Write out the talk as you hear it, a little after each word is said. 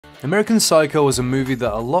American Psycho was a movie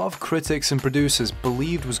that a lot of critics and producers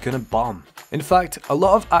believed was gonna bomb. In fact, a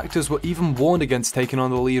lot of actors were even warned against taking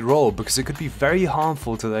on the lead role because it could be very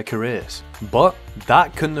harmful to their careers. But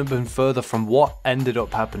that couldn't have been further from what ended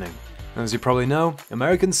up happening. As you probably know,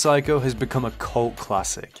 American Psycho has become a cult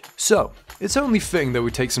classic. So, it's only fitting that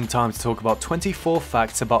we take some time to talk about 24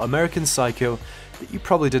 facts about American Psycho that you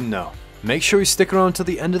probably didn't know. Make sure you stick around to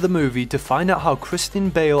the end of the movie to find out how Christian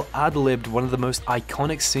Bale ad-libbed one of the most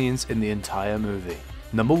iconic scenes in the entire movie.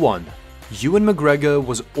 Number 1. Ewan McGregor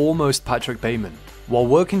was almost Patrick Bateman. While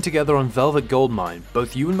working together on Velvet Goldmine,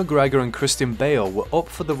 both Ewan McGregor and Christian Bale were up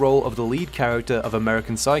for the role of the lead character of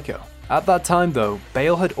American Psycho. At that time though,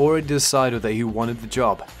 Bale had already decided that he wanted the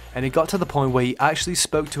job, and it got to the point where he actually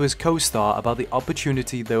spoke to his co-star about the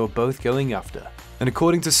opportunity they were both going after. And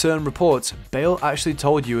according to certain reports, Bale actually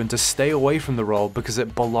told Ewan to stay away from the role because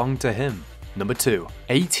it belonged to him. Number 2.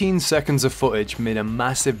 18 seconds of footage made a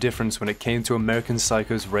massive difference when it came to American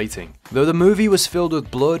Psycho's rating. Though the movie was filled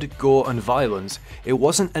with blood, gore and violence, it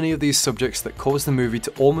wasn't any of these subjects that caused the movie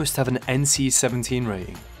to almost have an NC-17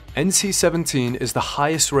 rating. NC-17 is the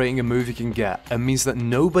highest rating a movie can get and means that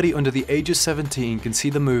nobody under the age of 17 can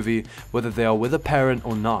see the movie whether they are with a parent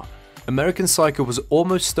or not. American Psycho was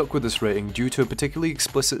almost stuck with this rating due to a particularly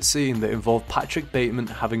explicit scene that involved Patrick Bateman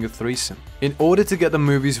having a threesome. In order to get the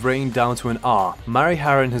movie's rating down to an R, Mary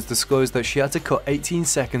Harron has disclosed that she had to cut 18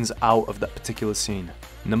 seconds out of that particular scene.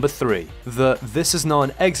 Number 3. The "this is not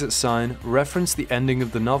an exit" sign referenced the ending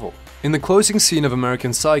of the novel. In the closing scene of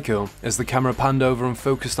American Psycho, as the camera panned over and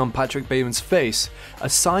focused on Patrick Bateman's face, a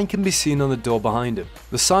sign can be seen on the door behind him.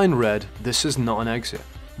 The sign read, "This is not an exit."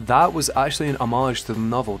 That was actually an homage to the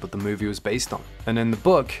novel that the movie was based on. And in the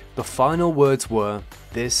book, the final words were,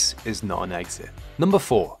 "This is not an exit." Number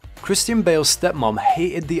 4. Christian Bale's stepmom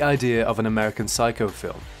hated the idea of an American Psycho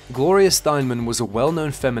film. Gloria Steinman was a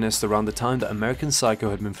well-known feminist around the time that American Psycho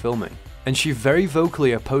had been filming, and she very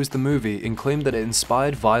vocally opposed the movie and claimed that it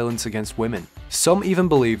inspired violence against women. Some even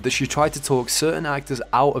believed that she tried to talk certain actors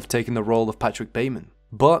out of taking the role of Patrick Bateman.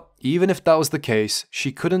 But even if that was the case,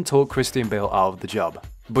 she couldn't talk Christian Bale out of the job.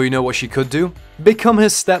 But you know what she could do? Become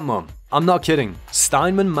his stepmom. I'm not kidding.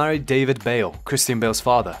 Steinman married David Bale, Christian Bale's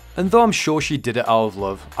father. And though I'm sure she did it out of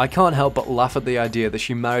love, I can't help but laugh at the idea that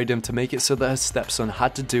she married him to make it so that her stepson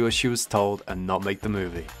had to do as she was told and not make the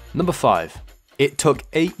movie. Number 5. It took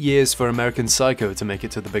 8 years for American Psycho to make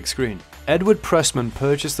it to the big screen. Edward Pressman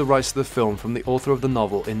purchased the rights to the film from the author of the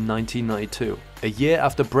novel in 1992, a year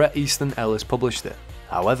after Bret Easton Ellis published it.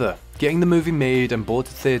 However, getting the movie made and brought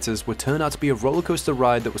to theaters would turn out to be a rollercoaster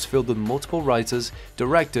ride that was filled with multiple writers,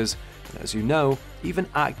 directors, and as you know, even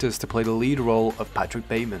actors to play the lead role of Patrick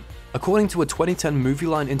Bateman. According to a 2010 Movie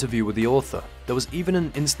Line interview with the author, there was even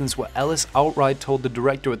an instance where Ellis outright told the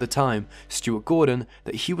director at the time, Stuart Gordon,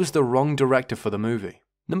 that he was the wrong director for the movie.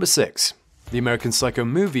 Number 6. The American Psycho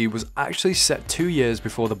movie was actually set 2 years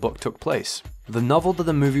before the book took place. The novel that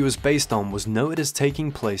the movie was based on was noted as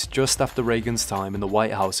taking place just after Reagan's time in the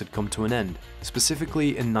White House had come to an end,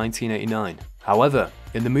 specifically in 1989. However,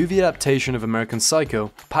 in the movie adaptation of American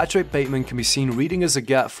Psycho, Patrick Bateman can be seen reading a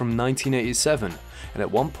Zagat from 1987, and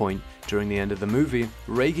at one point, during the end of the movie,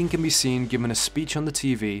 Reagan can be seen giving a speech on the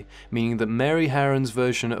TV, meaning that Mary Harron's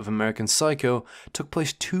version of American Psycho took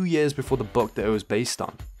place 2 years before the book that it was based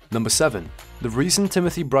on. Number 7. The reason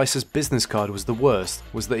Timothy Bryce's business card was the worst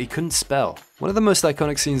was that he couldn't spell. One of the most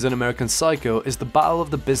iconic scenes in American Psycho is the Battle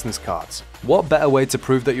of the Business Cards. What better way to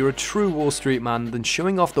prove that you're a true Wall Street man than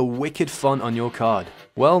showing off the wicked font on your card?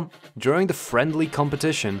 Well, during the friendly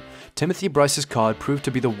competition, Timothy Bryce's card proved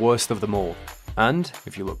to be the worst of them all. And,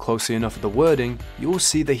 if you look closely enough at the wording, you'll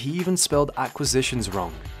see that he even spelled acquisitions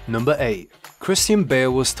wrong. Number 8. Christian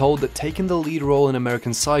Bale was told that taking the lead role in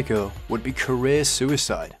American Psycho would be career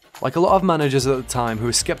suicide. Like a lot of managers at the time who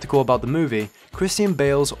were skeptical about the movie, Christian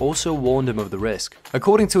Bale also warned him of the risk.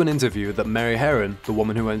 According to an interview that Mary Harron, the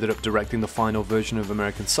woman who ended up directing the final version of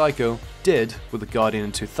American Psycho, did with The Guardian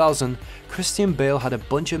in 2000, Christian Bale had a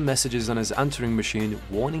bunch of messages on his answering machine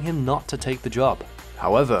warning him not to take the job.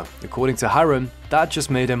 However, according to Harron, that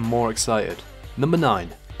just made him more excited. Number 9.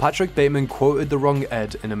 Patrick Bateman quoted the wrong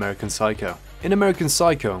Ed in American Psycho. In American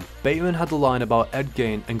Psycho, Bateman had the line about Ed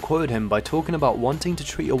Gein and quoted him by talking about wanting to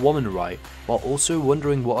treat a woman right while also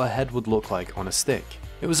wondering what her head would look like on a stick.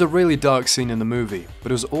 It was a really dark scene in the movie,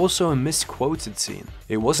 but it was also a misquoted scene.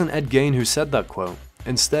 It wasn't Ed Gein who said that quote.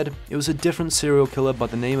 Instead, it was a different serial killer by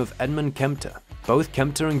the name of Edmund Kempter. Both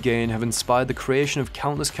Kempter and Gein have inspired the creation of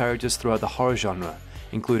countless characters throughout the horror genre,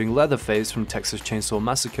 including Leatherface from Texas Chainsaw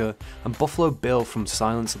Massacre and Buffalo Bill from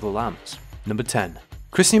Silence of the Lambs. Number 10.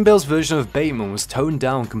 Christian Bale's version of Bateman was toned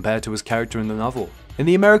down compared to his character in the novel. In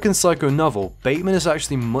the American Psycho novel, Bateman is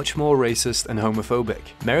actually much more racist and homophobic.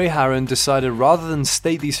 Mary Harron decided rather than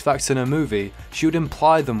state these facts in her movie, she would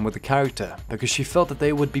imply them with the character, because she felt that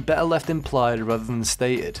they would be better left implied rather than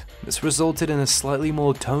stated. This resulted in a slightly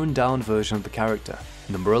more toned down version of the character.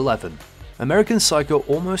 Number 11. American Psycho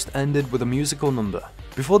almost ended with a musical number.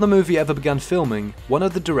 Before the movie ever began filming, one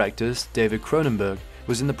of the directors, David Cronenberg,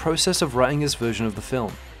 was in the process of writing his version of the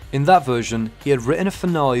film. In that version, he had written a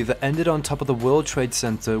finale that ended on top of the World Trade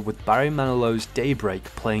Center with Barry Manilow's Daybreak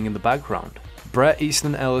playing in the background. Bret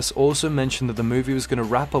Easton Ellis also mentioned that the movie was going to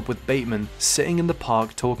wrap up with Bateman sitting in the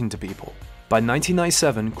park talking to people. By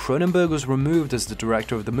 1997, Cronenberg was removed as the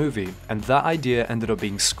director of the movie, and that idea ended up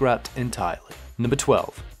being scrapped entirely. Number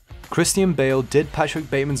 12. Christian Bale did Patrick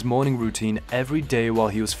Bateman's morning routine every day while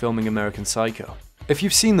he was filming American Psycho. If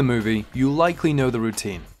you've seen the movie, you likely know the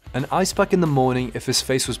routine. An ice pack in the morning if his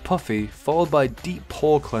face was puffy, followed by a deep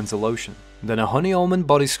pore cleanser lotion. Then a honey almond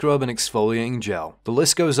body scrub and exfoliating gel. The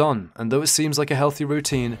list goes on, and though it seems like a healthy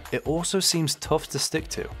routine, it also seems tough to stick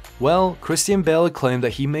to. Well, Christian Bale claimed that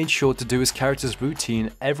he made sure to do his character's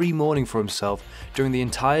routine every morning for himself during the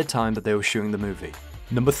entire time that they were shooting the movie.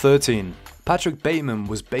 Number 13. Patrick Bateman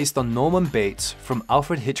was based on Norman Bates from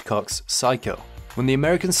Alfred Hitchcock's Psycho. When the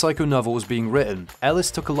American Psycho novel was being written,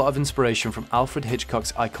 Ellis took a lot of inspiration from Alfred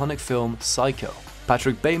Hitchcock's iconic film Psycho.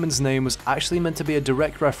 Patrick Bateman's name was actually meant to be a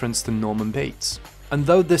direct reference to Norman Bates. And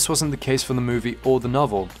though this wasn't the case for the movie or the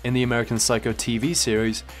novel, in the American Psycho TV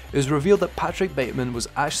series, it was revealed that Patrick Bateman was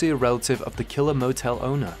actually a relative of the killer motel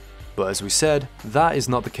owner. But as we said, that is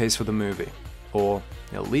not the case for the movie. Or,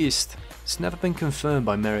 at least, it's never been confirmed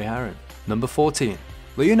by Mary Harron. Number 14.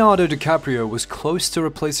 Leonardo DiCaprio was close to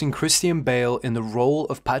replacing Christian Bale in the role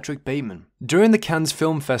of Patrick Bateman. During the Cannes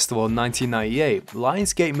Film Festival in 1998,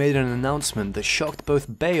 Lionsgate made an announcement that shocked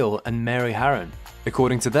both Bale and Mary Harron.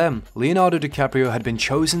 According to them, Leonardo DiCaprio had been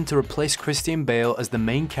chosen to replace Christian Bale as the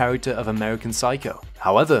main character of American Psycho.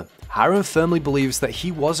 However, Harron firmly believes that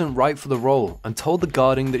he wasn't right for the role and told The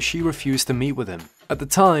Guardian that she refused to meet with him. At the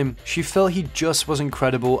time, she felt he just wasn't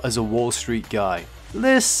credible as a Wall Street guy.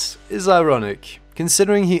 This is ironic,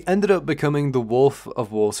 considering he ended up becoming the Wolf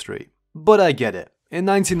of Wall Street. But I get it. In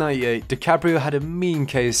 1998, DiCaprio had a mean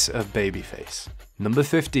case of babyface. Number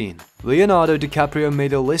 15. Leonardo DiCaprio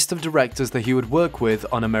made a list of directors that he would work with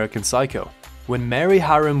on American Psycho. When Mary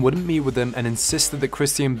Harron wouldn't meet with him and insisted that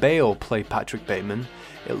Christian Bale play Patrick Bateman,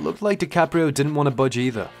 it looked like DiCaprio didn't want to budge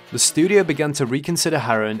either. The studio began to reconsider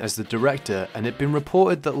Harron as the director, and it'd been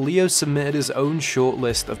reported that Leo submitted his own short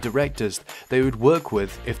list of directors they would work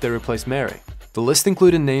with if they replaced Mary. The list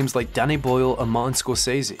included names like Danny Boyle and Martin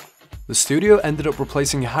Scorsese. The studio ended up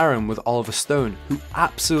replacing Harron with Oliver Stone, who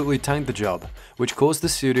absolutely tanked the job, which caused the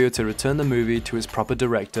studio to return the movie to its proper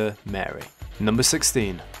director, Mary. Number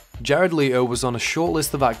 16. Jared Leto was on a short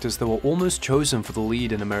list of actors that were almost chosen for the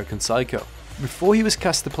lead in American Psycho. Before he was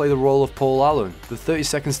cast to play the role of Paul Allen, the 30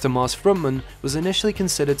 Seconds to Mars frontman was initially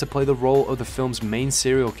considered to play the role of the film's main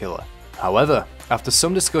serial killer. However, after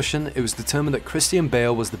some discussion, it was determined that Christian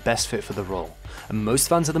Bale was the best fit for the role, and most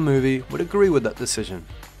fans of the movie would agree with that decision.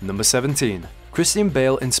 Number 17. Christian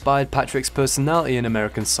Bale inspired Patrick's personality in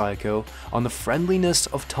American Psycho on the friendliness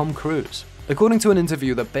of Tom Cruise. According to an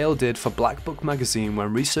interview that Bale did for Black Book magazine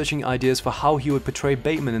when researching ideas for how he would portray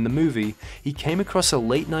Bateman in the movie, he came across a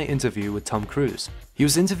late-night interview with Tom Cruise. He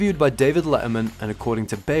was interviewed by David Letterman, and according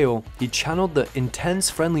to Bale, he channeled the intense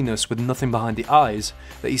friendliness with nothing behind the eyes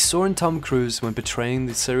that he saw in Tom Cruise when portraying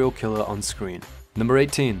the serial killer on screen. Number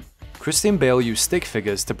 18. Christian Bale used stick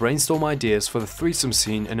figures to brainstorm ideas for the threesome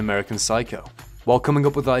scene in American Psycho. While coming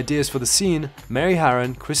up with ideas for the scene, Mary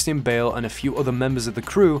Harron, Christian Bale, and a few other members of the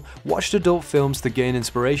crew watched adult films to gain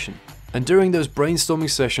inspiration. And during those brainstorming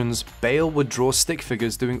sessions, Bale would draw stick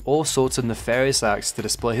figures doing all sorts of nefarious acts to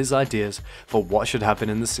display his ideas for what should happen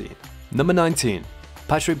in the scene. Number 19.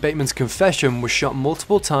 Patrick Bateman's confession was shot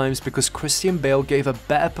multiple times because Christian Bale gave a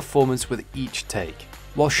better performance with each take.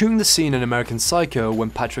 While shooting the scene in American Psycho when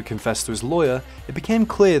Patrick confessed to his lawyer, it became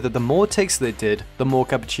clear that the more takes they did, the more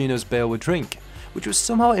cappuccinos Bale would drink, which was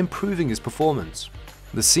somehow improving his performance.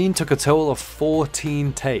 The scene took a total of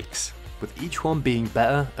 14 takes, with each one being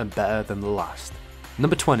better and better than the last.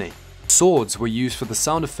 Number 20. Swords were used for the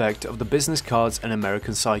sound effect of the business cards in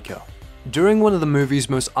American Psycho. During one of the movie's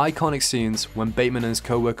most iconic scenes, when Bateman and his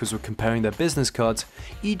co-workers were comparing their business cards,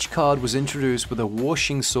 each card was introduced with a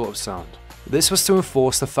whooshing sort of sound. This was to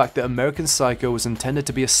enforce the fact that American Psycho was intended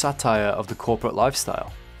to be a satire of the corporate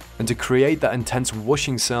lifestyle. And to create that intense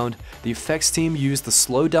whooshing sound, the effects team used the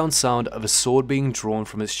slowed down sound of a sword being drawn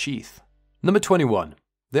from its sheath. Number 21.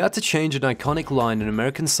 They had to change an iconic line in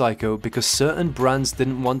American Psycho because certain brands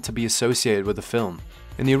didn't want to be associated with the film.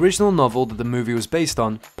 In the original novel that the movie was based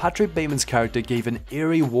on, Patrick Bateman's character gave an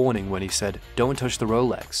eerie warning when he said, "Don't touch the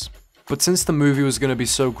Rolex." But since the movie was going to be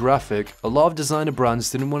so graphic, a lot of designer brands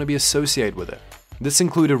didn't want to be associated with it. This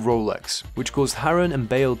included Rolex, which caused Harron and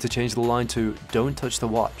Bale to change the line to "Don't touch the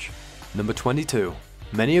watch." Number 22.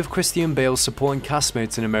 Many of Christian Bale's supporting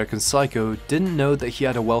castmates in American Psycho didn't know that he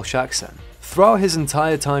had a Welsh accent. Throughout his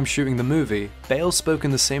entire time shooting the movie, Bale spoke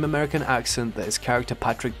in the same American accent that his character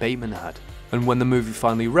Patrick Bateman had. And when the movie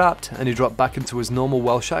finally wrapped and he dropped back into his normal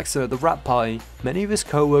Welsh accent at the wrap party, many of his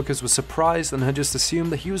co-workers were surprised and had just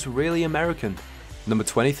assumed that he was really American. Number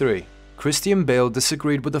 23. Christian Bale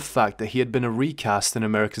disagreed with the fact that he had been a recast in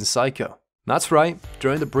American Psycho. That's right,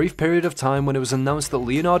 during the brief period of time when it was announced that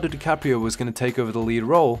Leonardo DiCaprio was going to take over the lead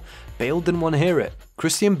role, Bale didn't want to hear it.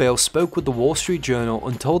 Christian Bale spoke with the Wall Street Journal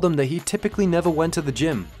and told them that he typically never went to the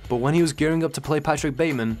gym, but when he was gearing up to play Patrick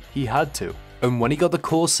Bateman, he had to. And when he got the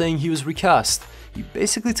call saying he was recast, he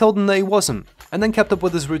basically told them that he wasn't, and then kept up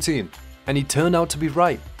with his routine. And he turned out to be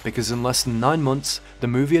right, because in less than 9 months, the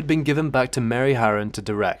movie had been given back to Mary Harron to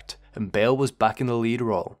direct, and Bale was back in the lead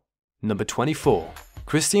role. Number 24.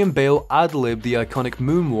 Christian Bale ad-libbed the iconic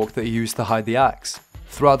moonwalk that he used to hide the axe.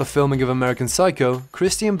 Throughout the filming of American Psycho,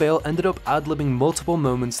 Christian Bale ended up ad-libbing multiple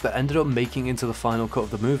moments that ended up making into the final cut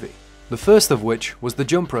of the movie. The first of which was the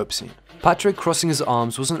jump rope scene. Patrick crossing his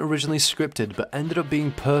arms wasn't originally scripted but ended up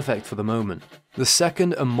being perfect for the moment. The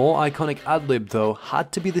second and more iconic ad-lib though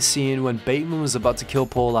had to be the scene when Bateman was about to kill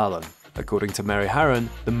Paul Allen. According to Mary Harron,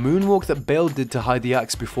 the moonwalk that Bale did to hide the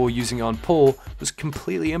axe before using it on Paul was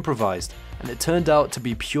completely improvised, and it turned out to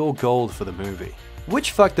be pure gold for the movie.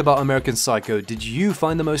 Which fact about American Psycho did you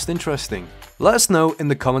find the most interesting? Let us know in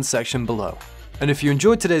the comment section below. And if you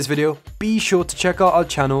enjoyed today's video, be sure to check out our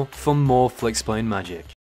channel for more Flixplain magic.